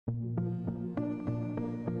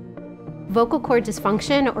Vocal cord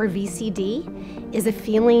dysfunction, or VCD, is a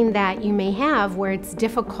feeling that you may have where it's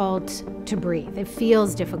difficult to breathe. It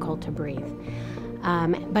feels difficult to breathe.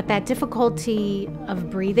 But that difficulty of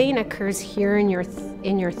breathing occurs here in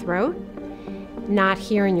your throat, not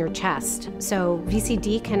here in your chest. So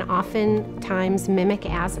VCD can oftentimes mimic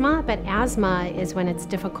asthma, but asthma is when it's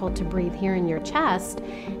difficult to breathe here in your chest,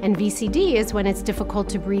 and VCD is when it's difficult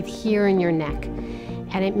to breathe here in your neck.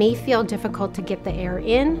 And it may feel difficult to get the air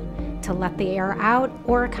in, to let the air out,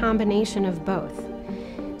 or a combination of both.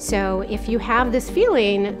 So if you have this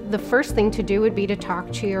feeling, the first thing to do would be to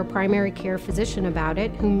talk to your primary care physician about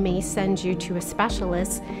it, who may send you to a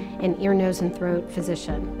specialist, an ear, nose, and throat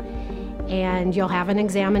physician. And you'll have an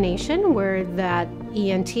examination where that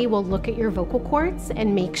ENT will look at your vocal cords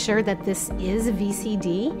and make sure that this is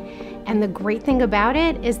VCD. And the great thing about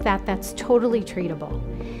it is that that's totally treatable.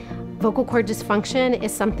 Vocal cord dysfunction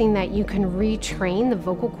is something that you can retrain the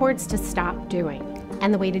vocal cords to stop doing.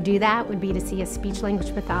 And the way to do that would be to see a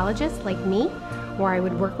speech-language pathologist like me, where I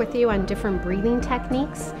would work with you on different breathing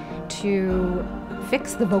techniques to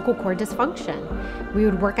fix the vocal cord dysfunction. We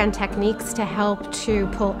would work on techniques to help to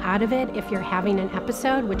pull out of it if you're having an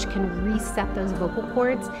episode, which can reset those vocal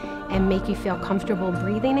cords and make you feel comfortable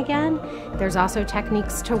breathing again. There's also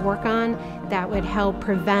techniques to work on that would help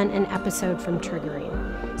prevent an episode from triggering.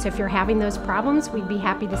 So if you're having those problems, we'd be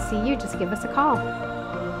happy to see you. Just give us a call.